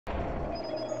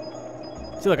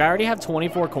See, look, I already have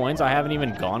 24 coins. I haven't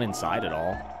even gone inside at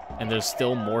all. And there's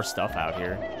still more stuff out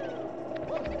here.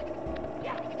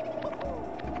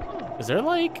 Is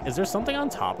there something on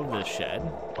top of this shed?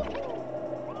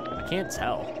 I can't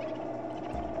tell.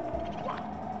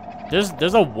 There's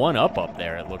a 1-up up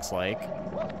there, it looks like.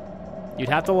 You'd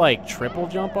have to, like, triple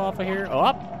jump off of here. Oh,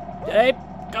 up. Hey,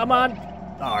 come on.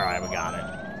 All right, we got it.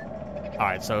 All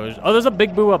right, so... Oh, there's a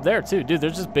big boo up there, too. Dude,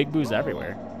 there's just big boos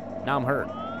everywhere. Now I'm hurt.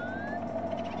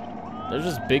 There's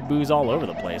just big boos all over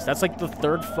the place. That's, like, the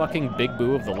 3rd fucking big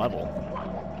boo of the level.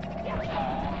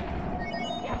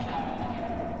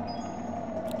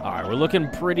 All right, we're looking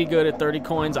pretty good at 30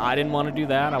 coins. I didn't want to do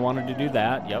that. I wanted to do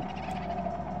that. Yep.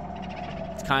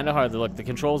 It's kind of hard. Look, the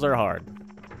controls are hard.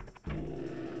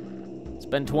 It's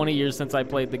been 20 years since I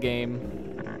played the game.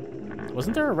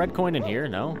 Wasn't there a red coin in here?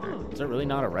 No? Is there really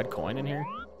not a red coin in here?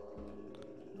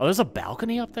 Oh, there's a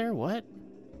balcony up there? What?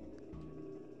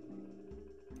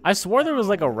 I swore there was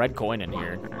like a red coin in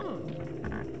here.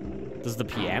 Does the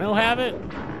piano have it?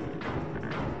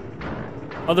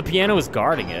 Oh, the piano is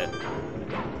guarding it.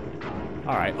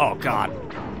 All right. Oh, God.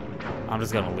 I'm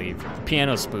just going to leave. The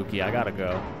piano's spooky. I got to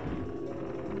go.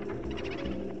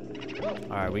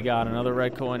 All right, we got another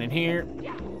red coin in here.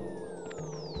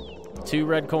 2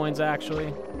 red coins,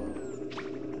 actually.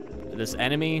 This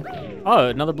enemy. Oh,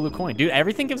 another blue coin. Dude,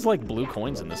 everything gives, like, blue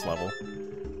coins in this level.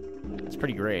 It's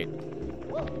pretty great.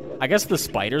 I guess the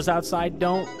spiders outside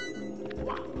don't.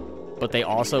 But they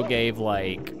also gave,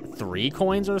 like, 3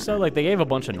 coins or so. Like, they gave a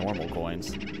bunch of normal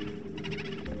coins.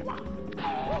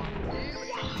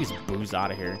 These boos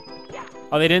out of here.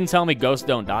 Oh, they didn't tell me ghosts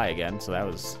don't die again, so that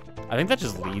was... I think that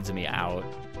just leads me out.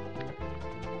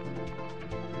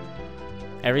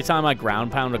 Every time I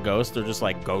ground pound a ghost, they're just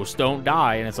like, ghosts don't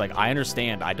die. And it's like, I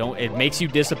understand. I don't... It makes you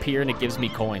disappear and it gives me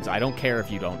coins. I don't care if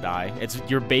you don't die.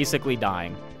 You're basically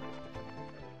dying.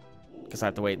 Guess I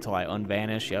have to wait until I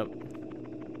unvanish. Yep.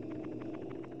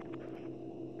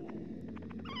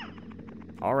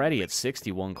 Already at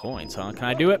 61 coins, huh? Can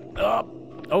I do it?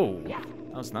 Oh,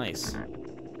 that was nice.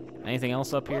 Anything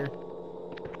else up here?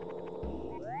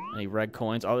 Any red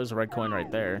coins? Oh, there's a red coin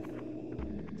right there.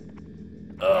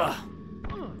 Ugh.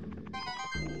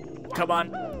 Come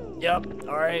on. Yep.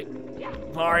 All right.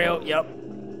 Mario. Yep.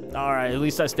 All right. At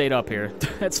least I stayed up here.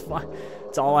 That's fine.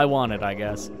 That's all I wanted, I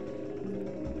guess.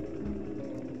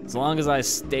 As long as I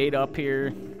stayed up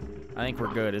here, I think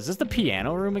we're good. Is this the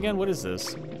piano room again? What is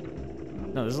this?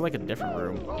 No, this is like a different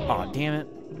room. Oh, damn it.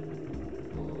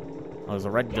 Oh,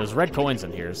 there's red coins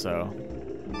in here, so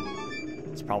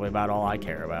it's probably about all I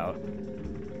care about.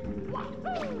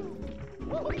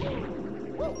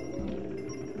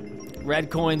 Red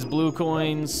coins, blue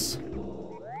coins.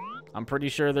 I'm pretty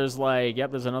sure there's like,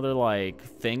 yep, there's another like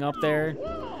thing up there.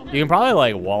 You can probably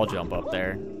like wall jump up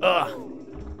there. Ugh.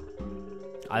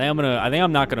 I think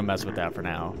I'm not gonna mess with that for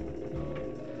now.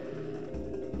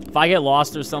 If I get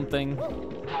lost or something,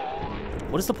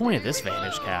 what is the point of this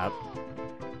vanish cap?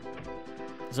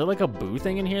 Is there like a boo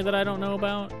thing in here that I don't know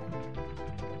about?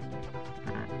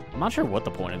 I'm not sure what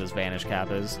the point of this vanish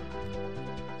cap is.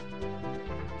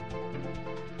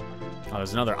 Oh,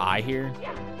 there's another eye here.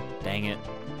 Dang it.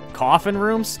 Coffin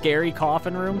room? Scary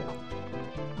coffin room?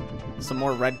 Some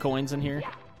more red coins in here.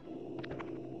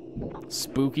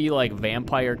 Spooky, like,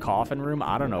 vampire coffin room?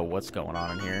 I don't know what's going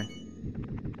on in here.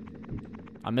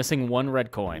 I'm missing 1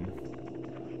 red coin.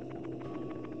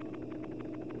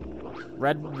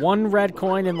 One red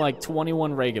coin and, like,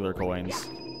 21 regular coins.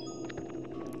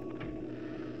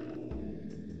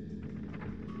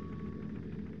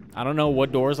 I don't know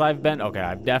what doors I've been. Okay,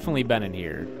 I've definitely been in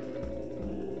here.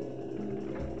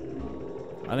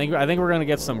 I think we're gonna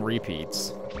get some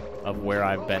repeats of where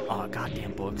I've been. Oh,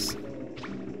 goddamn books.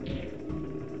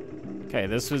 Okay,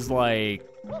 this was like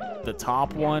the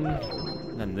top one,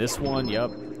 and then this one.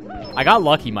 Yep. I got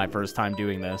lucky my first time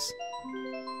doing this.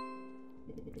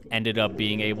 Ended up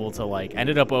being able to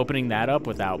ended up opening that up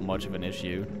without much of an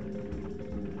issue.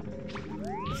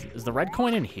 Is the red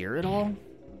coin in here at all?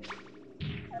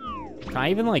 Can I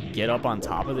even, like, get up on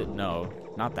top of it? No,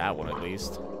 not that one, at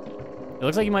least. It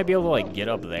looks like you might be able to, like, get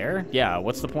up there. Yeah,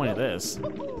 what's the point of this?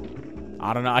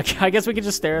 I don't know. I guess we could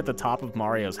just stare at the top of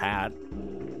Mario's hat.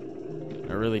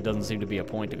 There really doesn't seem to be a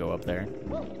point to go up there.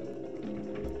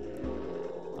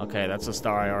 Okay, that's a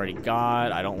star I already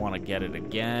got. I don't want to get it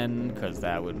again, because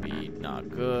that would be not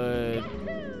good.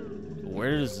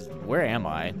 Where am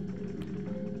I?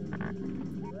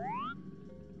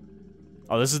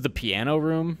 Oh, this is the piano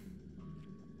room?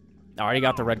 I already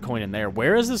got the red coin in there.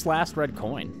 Where is this last red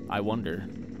coin? I wonder.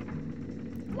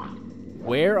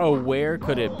 Where, oh, where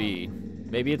could it be?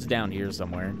 Maybe it's down here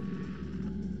somewhere.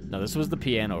 No, this was the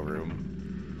piano room.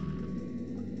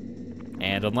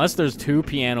 And unless there's 2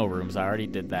 piano rooms, I already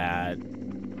did that.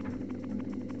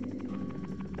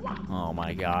 Oh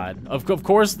my god. Of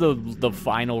course, the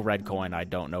final red coin, I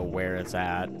don't know where it's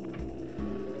at.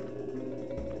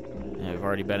 Yeah, we've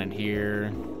already been in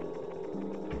here.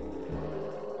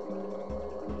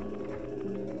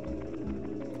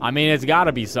 I mean, it's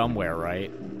gotta be somewhere,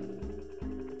 right?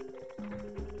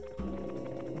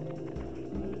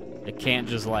 It can't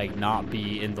just, like, not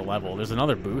be in the level. There's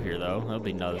another boo here, though. That'll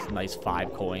be nice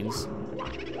 5 coins.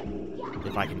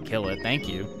 If I can kill it. Thank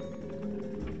you.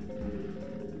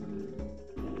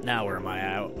 Now where am I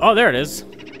at? Oh, there it is.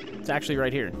 It's actually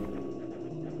right here.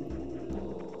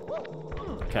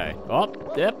 Okay. Oh,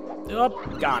 yep. Oh,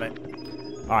 got it.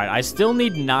 Alright, I still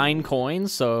need 9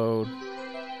 coins, so...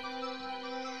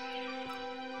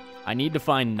 I need to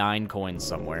find 9 coins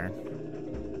somewhere.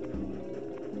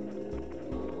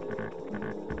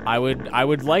 I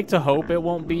would like to hope it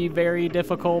won't be very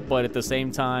difficult, but at the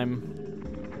same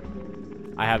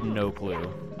time, I have no clue.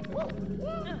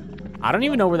 I don't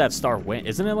even know where that star went.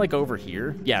 Isn't it, like, over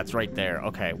here? Yeah, it's right there.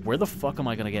 Okay, where the fuck am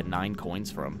I gonna get 9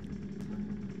 coins from?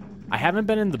 I haven't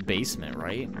been in the basement,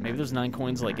 right? Maybe there's 9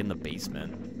 coins, like, in the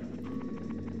basement.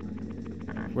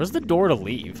 Where's the door to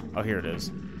leave? Oh, here it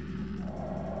is.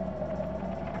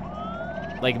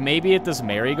 Like, maybe at this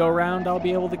merry-go-round I'll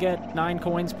be able to get 9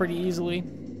 coins pretty easily.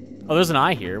 Oh, there's an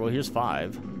eye here. Well, here's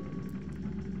 5.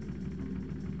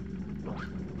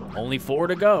 Only 4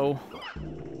 to go.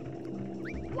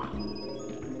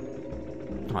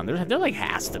 Come on, there like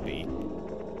has to be.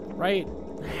 Right?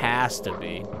 Has to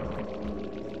be.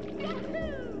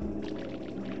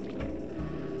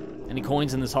 Any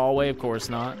coins in this hallway? Of course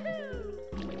not.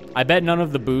 I bet none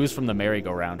of the boos from the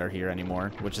merry-go-round are here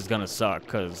anymore, which is gonna suck,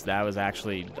 because that was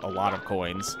actually a lot of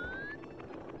coins.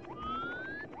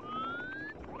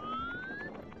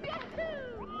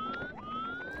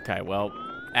 Okay, well,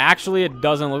 actually it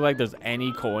doesn't look like there's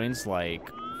any coins, like,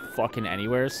 fucking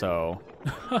anywhere, so...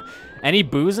 Any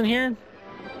boos in here?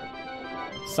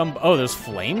 Oh, there's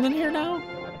flames in here now?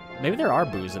 Maybe there are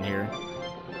boos in here.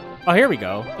 Oh, here we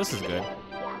go. This is good.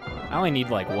 I only need,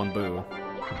 like, 1 boo.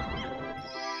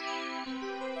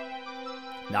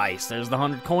 Nice, there's the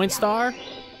 100 coin star.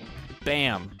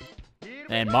 Bam.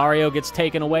 And Mario gets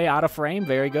taken away out of frame.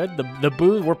 Very good. The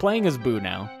boo, we're playing as Boo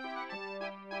now.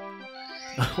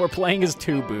 We're playing as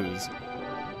 2 boos.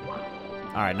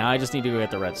 Alright, now I just need to go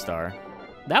get the red star.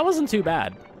 That wasn't too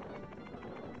bad.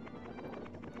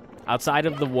 Outside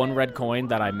of the 1 red coin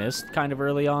that I missed kind of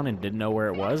early on and didn't know where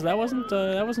it was, that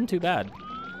wasn't too bad.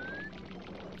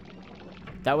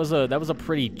 That was a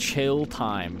pretty chill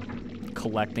time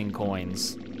collecting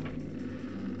coins.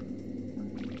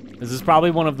 This is probably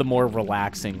one of the more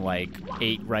relaxing, like,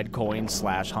 8 red coins /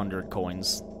 100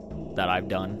 coins that I've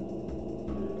done.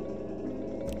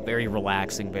 Very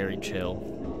relaxing, very chill.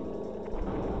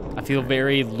 I feel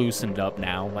very loosened up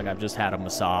now, like I've just had a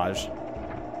massage.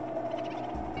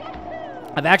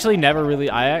 I've actually never really,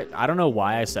 I don't know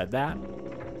why I said that,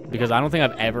 because I don't think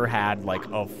I've ever had, like,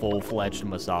 a full-fledged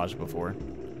massage before.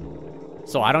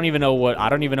 So I don't even know what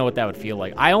that would feel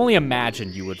like. I only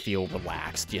imagine you would feel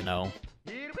relaxed, you know?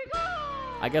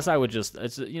 I guess I would just,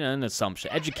 it's, you know, an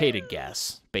assumption, educated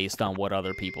guess, based on what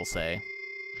other people say.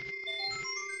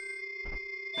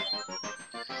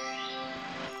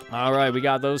 All right, we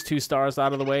got those 2 stars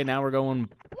out of the way. Now we're going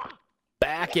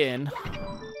back in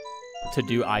to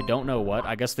do I don't know what.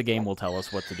 I guess the game will tell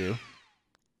us what to do.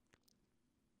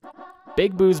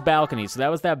 Big Boo's balcony. So that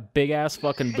was that big-ass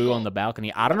fucking boo on the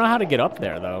balcony. I don't know how to get up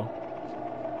there, though.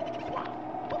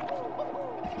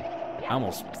 I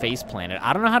almost face-planted.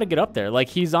 I don't know how to get up there. Like,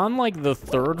 he's on, like, the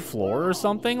 3rd floor or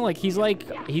something. Like,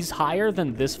 he's higher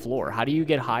than this floor. How do you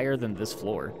get higher than this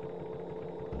floor?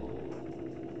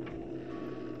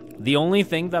 The only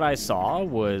thing that I saw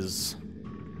was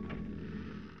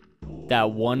that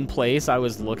one place I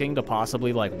was looking to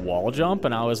possibly, like, wall jump,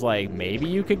 and I was like, maybe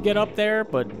you could get up there,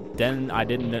 but then I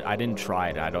didn't try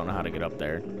it. I don't know how to get up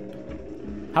there.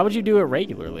 How would you do it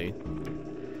regularly?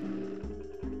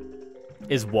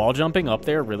 Is wall jumping up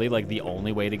there really, like, the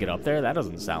only way to get up there? That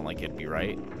doesn't sound like it'd be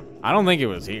right. I don't think it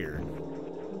was here.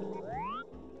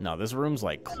 No, this room's,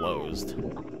 like, closed.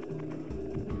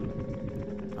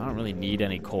 I don't really need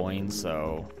any coins,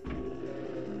 so...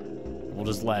 We'll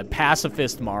just let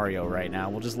pacifist Mario right now.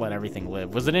 We'll just let everything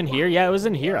live. Was it in here? Yeah, it was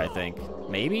in here, I think.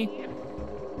 Maybe?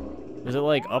 Is it,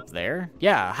 like, up there?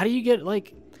 Yeah, how do you get,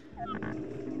 like...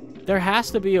 There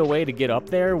has to be a way to get up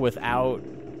there without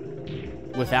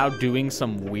doing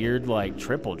some weird, like,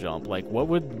 triple jump. Like, what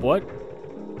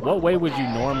what way would you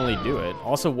normally do it?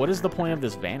 Also, what is the point of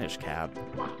this vanish cap?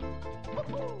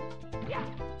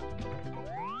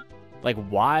 Like,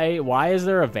 why is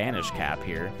there a vanish cap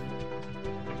here?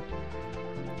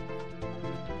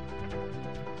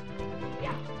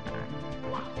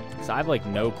 So I have, like,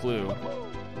 no clue.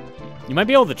 You might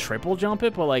be able to triple jump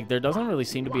it, but, like, there doesn't really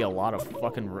seem to be a lot of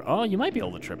fucking... Oh, you might be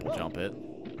able to triple jump it.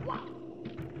 Oh,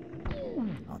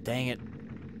 dang it.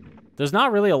 There's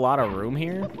not really a lot of room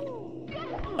here.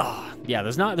 Oh, yeah,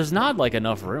 there's not, like,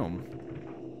 enough room.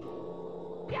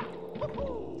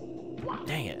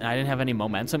 Dang it, I didn't have any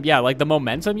momentum. Yeah, like, the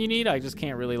momentum you need, I just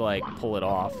can't really, like, pull it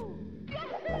off.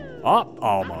 Oh,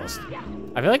 almost.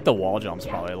 I feel like the wall jump's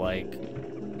probably, like...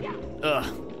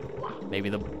 Maybe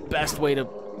the best way to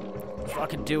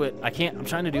fucking do it. I'm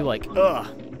trying to do, like,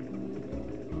 Because,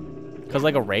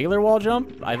 like, a regular wall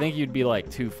jump, I think you'd be, like,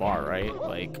 too far, right?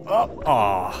 Like,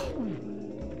 oh.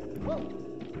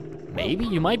 Maybe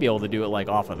you might be able to do it, like,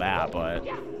 off of that, but...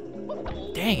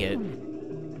 Dang it.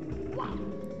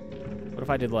 What if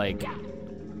I did, like...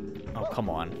 Oh, come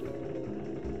on.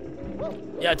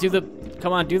 Yeah, do the...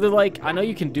 Come on, do the, like... I know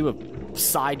you can do a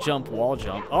side jump, wall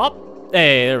jump. Oh!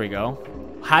 Hey, there we go.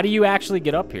 How do you actually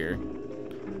get up here?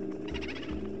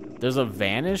 There's a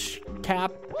vanish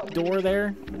cap door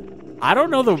there. I don't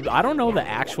know the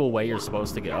actual way you're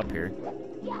supposed to get up here.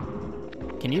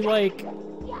 Can you, like...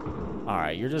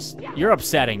 Alright, you're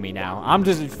upsetting me now. I'm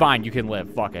just fine, you can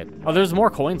live. Fuck it. Oh, there's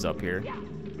more coins up here.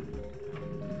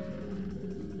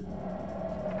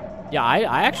 Yeah,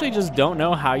 I actually just don't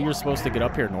know how you're supposed to get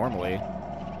up here normally.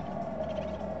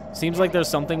 Seems like there's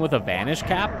something with a vanish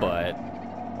cap, but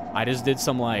I just did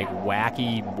some, like,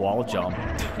 wacky wall jump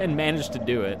and managed to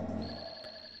do it.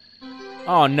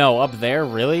 Oh, no, up there?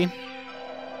 Really?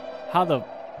 How the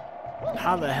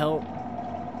hell?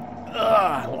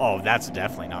 Ugh. Oh, that's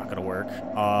definitely not gonna work.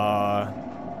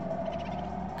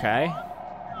 Okay.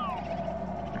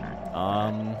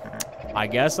 I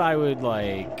guess I would,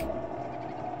 like...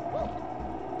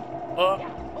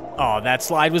 Oh, that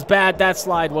slide was bad. That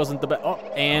slide wasn't the best. Oh,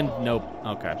 and nope.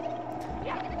 Okay.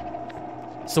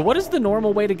 So what is the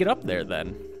normal way to get up there,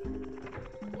 then?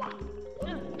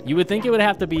 You would think it would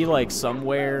have to be, like,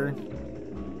 somewhere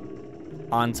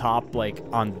on top, like,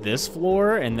 on this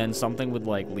floor, and then something would,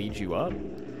 like, lead you up.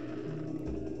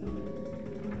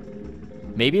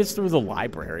 Maybe it's through the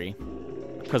library.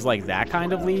 Because, like, that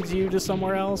kind of leads you to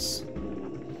somewhere else.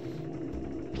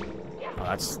 Oh,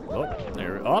 that's... Oh,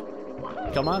 there... Oh!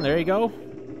 Come on, there you go.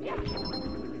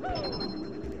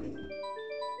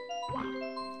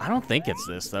 I don't think it's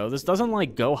this, though. This doesn't,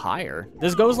 like, go higher.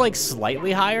 This goes, like,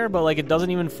 slightly higher, but, like, it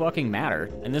doesn't even fucking matter.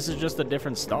 And this is just a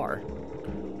different star.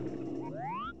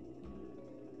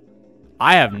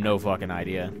 I have no fucking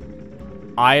idea.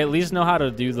 I at least know how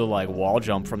to do the, like, wall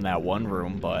jump from that one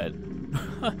room, but...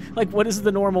 like, what is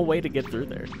the normal way to get through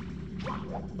there?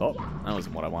 Oh, that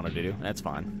wasn't what I wanted to do. That's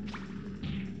fine.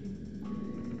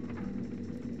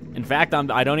 In fact,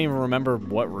 I don't even remember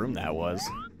what room that was.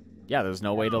 Yeah, there's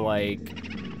no way to, like...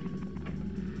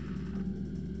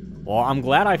 Well, I'm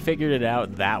glad I figured it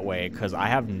out that way, because I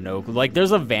have no... Like,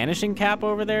 there's a vanishing cap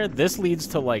over there. This leads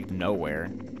to, like,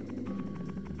 nowhere.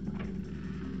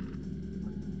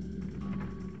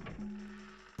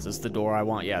 Is this the door I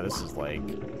want? Yeah, this is, like...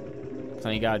 So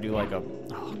you gotta do, like, a...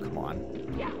 Oh, come on.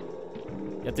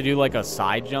 You have to do, like, a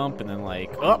side jump, and then,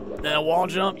 like... Oh, then a wall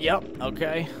jump. Yep,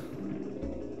 okay.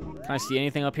 Can I see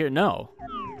anything up here? No.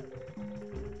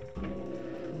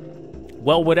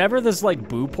 Well, whatever this, like,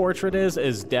 Boo portrait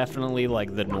is definitely,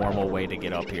 like, the normal way to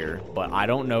get up here. But I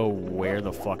don't know where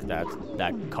the fuck that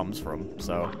comes from,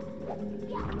 so...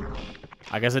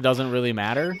 I guess it doesn't really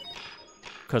matter,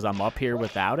 because I'm up here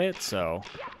without it, so...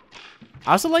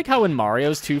 I also like how when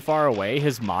Mario's too far away,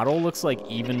 his model looks, like,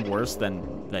 even worse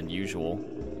than usual.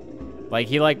 Like,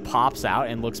 he, like, pops out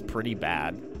and looks pretty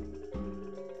bad.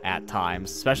 At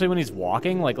times. Especially when he's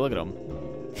walking. Like, look at him.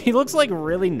 He looks, like,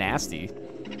 really nasty.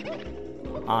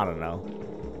 I don't know.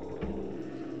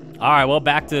 Alright, well,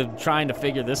 back to trying to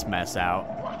figure this mess out.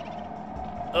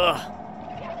 Ugh.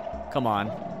 Come on.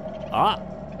 Ah.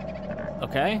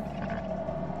 Okay.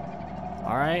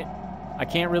 Alright. I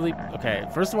can't really... Okay,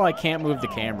 first of all, I can't move the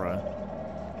camera.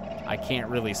 I can't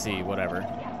really see. Whatever.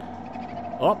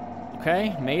 Oh.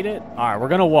 Okay, made it. All right, we're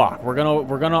gonna walk. We're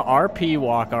gonna RP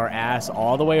walk our ass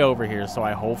all the way over here, so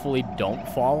I hopefully don't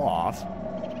fall off,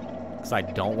 because I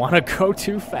don't want to go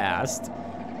too fast.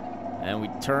 And we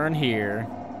turn here.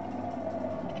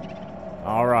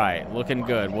 All right, looking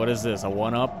good. What is this? A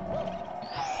 1-up?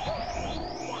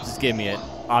 Just give me it.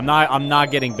 I'm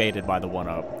not getting baited by the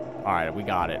 1-up. All right, we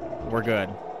got it. We're good.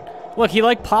 Look, he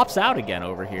like pops out again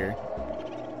over here.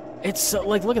 It's so,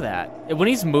 like, look at that. When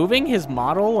he's moving, his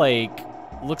model, like,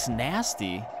 looks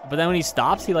nasty. But then when he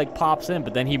stops, he, like, pops in.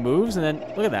 But then he moves, and then,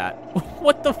 look at that.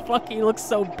 What the fuck? He looks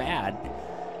so bad.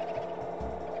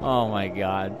 Oh, my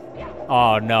God.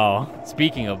 Oh, no.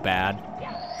 Speaking of bad.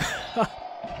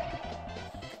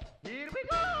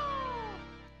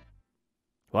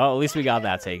 Well, at least we got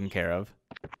that taken care of.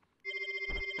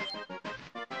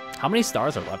 How many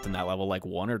stars are left in that level? Like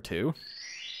 1 or 2?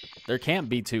 There can't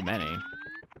be too many.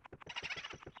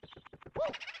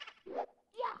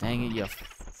 Dang it, you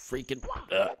freaking...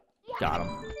 Got him.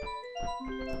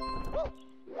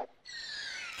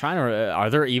 Are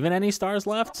there even any stars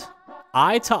left?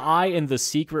 Eye to eye in the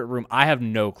secret room. I have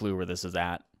no clue where this is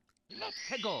at.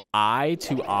 Eye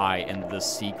to eye in the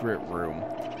secret room.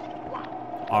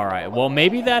 All right, well,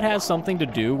 maybe that has something to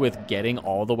do with getting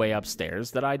all the way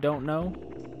upstairs that I don't know.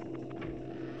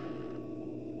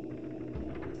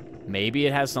 Maybe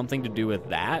it has something to do with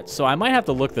that. So I might have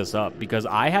to look this up because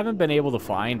I haven't been able to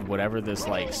find whatever this,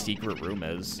 like, secret room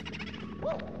is.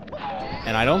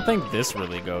 And I don't think this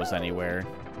really goes anywhere.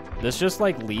 This just,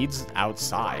 like, leads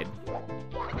outside.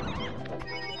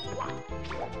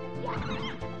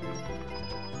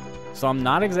 So I'm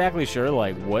not exactly sure,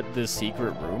 like, what this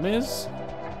secret room is.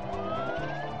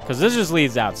 Because this just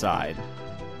leads outside.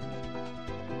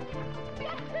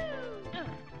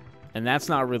 And that's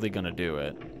not really going to do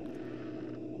it.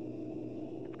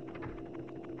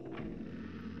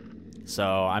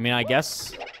 So, I mean, I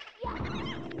guess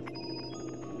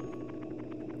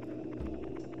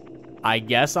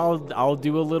I'll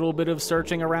do a little bit of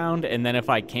searching around, and then if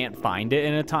I can't find it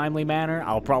in a timely manner,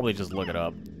 I'll probably just look it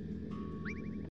up.